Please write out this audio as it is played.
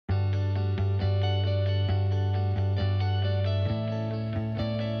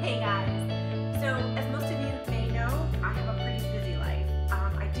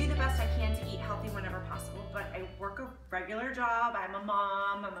I work a regular job, I'm a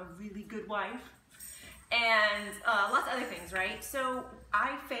mom, I'm a really good wife, and lots of other things, right? So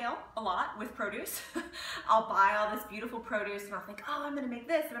I fail a lot with produce. I'll buy all this beautiful produce and I'll think, oh, I'm gonna make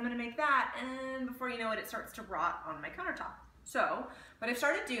this and I'm gonna make that, and before you know it, it starts to rot on my countertop. So what I've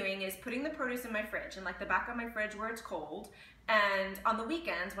started doing is putting the produce in my fridge, in like the back of my fridge where it's cold, and on the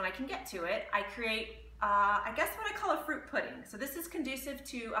weekends when I can get to it, I create, I guess what I call a fruit pudding. So this is conducive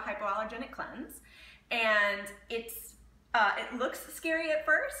to a hypoallergenic cleanse, and it looks scary at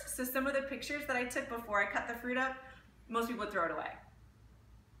first. So some of the pictures that I took before I cut the fruit up, most people would throw it away.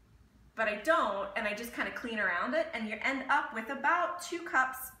 But I don't, and I just kind of clean around it, and you end up with about 2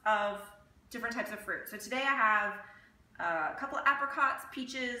 cups of different types of fruit. So today I have a couple of apricots,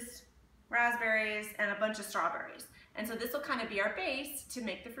 peaches, raspberries, and a bunch of strawberries. And so this will kind of be our base to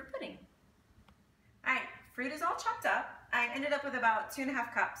make the fruit pudding. All right, fruit is all chopped up. I ended up with about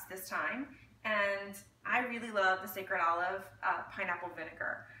 2.5 cups this time, and I really love the Sacred Olive pineapple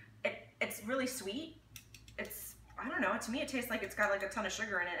vinegar. It's really sweet. I don't know, to me it tastes like it's got like a ton of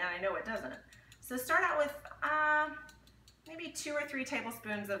sugar in it, and I know it doesn't. So start out with maybe 2 or 3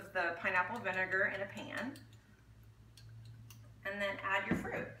 tablespoons of the pineapple vinegar in a pan, and then add your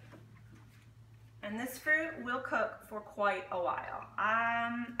fruit. And this fruit will cook for quite a while.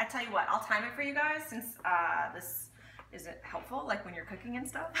 I tell you what, I'll time it for you guys since this isn't helpful, like when you're cooking and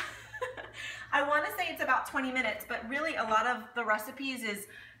stuff. I want to say it's about 20 minutes, but really a lot of the recipes is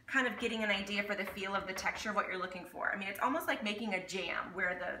kind of getting an idea for the feel of the texture of what you're looking for. I mean, it's almost like making a jam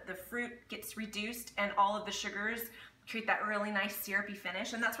where the fruit gets reduced and all of the sugars create that really nice syrupy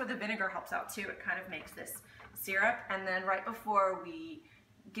finish, and that's where the vinegar helps out too. It kind of makes this syrup, and then right before we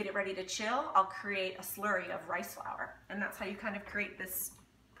get it ready to chill, I'll create a slurry of rice flour, and that's how you kind of create this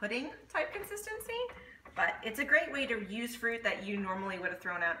pudding type consistency. But it's a great way to use fruit that you normally would have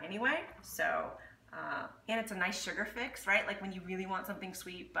thrown out anyway. So, and it's a nice sugar fix, right? Like when you really want something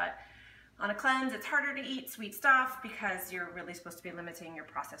sweet, but on a cleanse, it's harder to eat sweet stuff because you're really supposed to be limiting your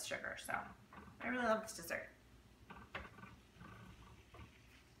processed sugar. So I really love this dessert.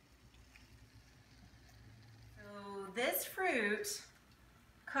 So this fruit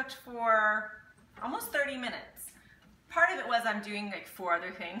cooked for almost 30 minutes. Part of it was I'm doing like 4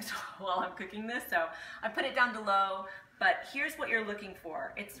 other things while I'm cooking this, so I put it down to low, but here's what you're looking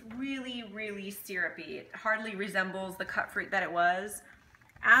for. It's really, really syrupy. It hardly resembles the cut fruit that it was.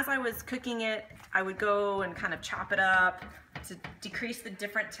 As I was cooking it, I would go and kind of chop it up to decrease the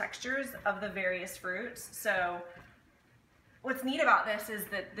different textures of the various fruits. So what's neat about this is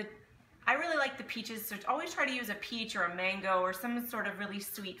that I really like the peaches, so always try to use a peach or a mango or some sort of really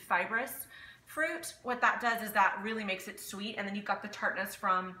sweet fibrous fruit. What that does is that really makes it sweet, and then you've got the tartness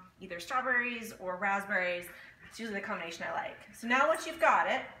from either strawberries or raspberries. It's usually the combination I like. So now once you've got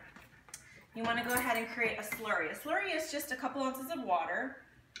it, you want to go ahead and create a slurry. A slurry is just a couple ounces of water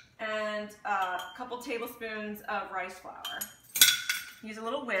and a couple tablespoons of rice flour. Use a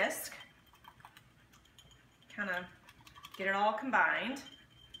little whisk, kind of get it all combined.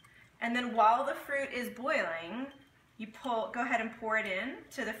 And then while the fruit is boiling, you go ahead and pour it in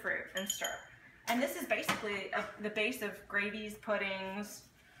to the fruit and stir. And this is basically the base of gravies, puddings,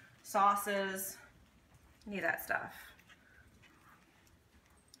 sauces, any of that stuff.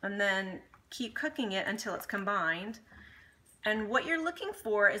 And then keep cooking it until it's combined. And what you're looking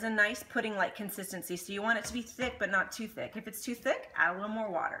for is a nice pudding-like consistency. So you want it to be thick, but not too thick. If it's too thick, add a little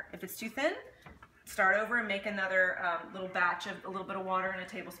more water. If it's too thin, start over and make another little batch of a little bit of water and a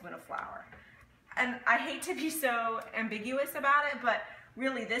tablespoon of flour. And I hate to be so ambiguous about it, but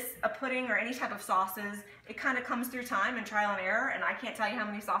really a pudding or any type of sauces, it kind of comes through time and trial and error, and I can't tell you how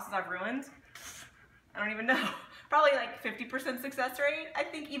many sauces I've ruined. I don't even know. Probably like 50% success rate. I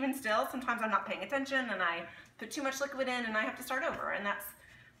think even still, sometimes I'm not paying attention and I put too much liquid in and I have to start over. And that's,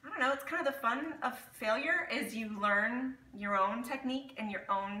 I don't know, it's kind of the fun of failure is you learn your own technique and your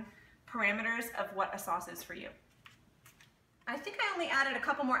own parameters of what a sauce is for you. I think I only added a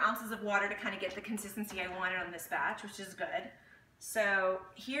couple more ounces of water to kind of get the consistency I wanted on this batch, which is good. So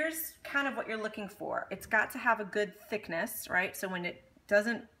here's kind of what you're looking for. It's got to have a good thickness, right? So when it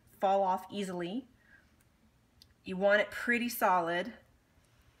doesn't fall off easily, you want it pretty solid.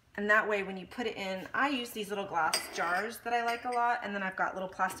 And that way when you put it in, I use these little glass jars that I like a lot, and then I've got little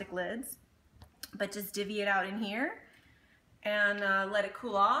plastic lids. But just divvy it out in here and let it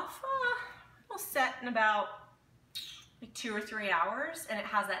cool off. It'll set in about like 2 or 3 hours, and it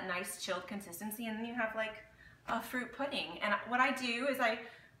has that nice chilled consistency, and then you have like a fruit pudding. And what I do is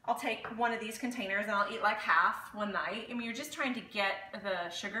I'll take one of these containers and I'll eat like half one night. I mean, you're just trying to get the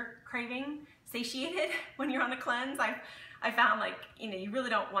sugar craving satiated when you're on a cleanse. I found like, you really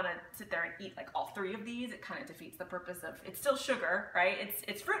don't want to sit there and eat like all 3 of these. It kind of defeats the purpose of, it's still sugar, right?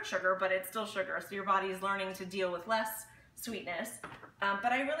 It's fruit sugar, but it's still sugar. So your body is learning to deal with less sweetness.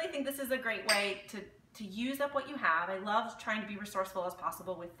 But I really think this is a great way to use up what you have. I love trying to be resourceful as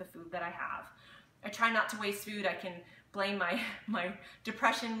possible with the food that I have. I try not to waste food. I can blame my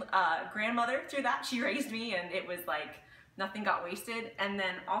depression grandmother through that. She raised me and it was like nothing got wasted. And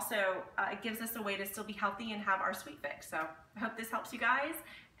then also it gives us a way to still be healthy and have our sweet fix. So I hope this helps you guys,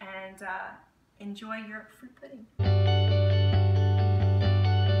 and enjoy your fruit pudding.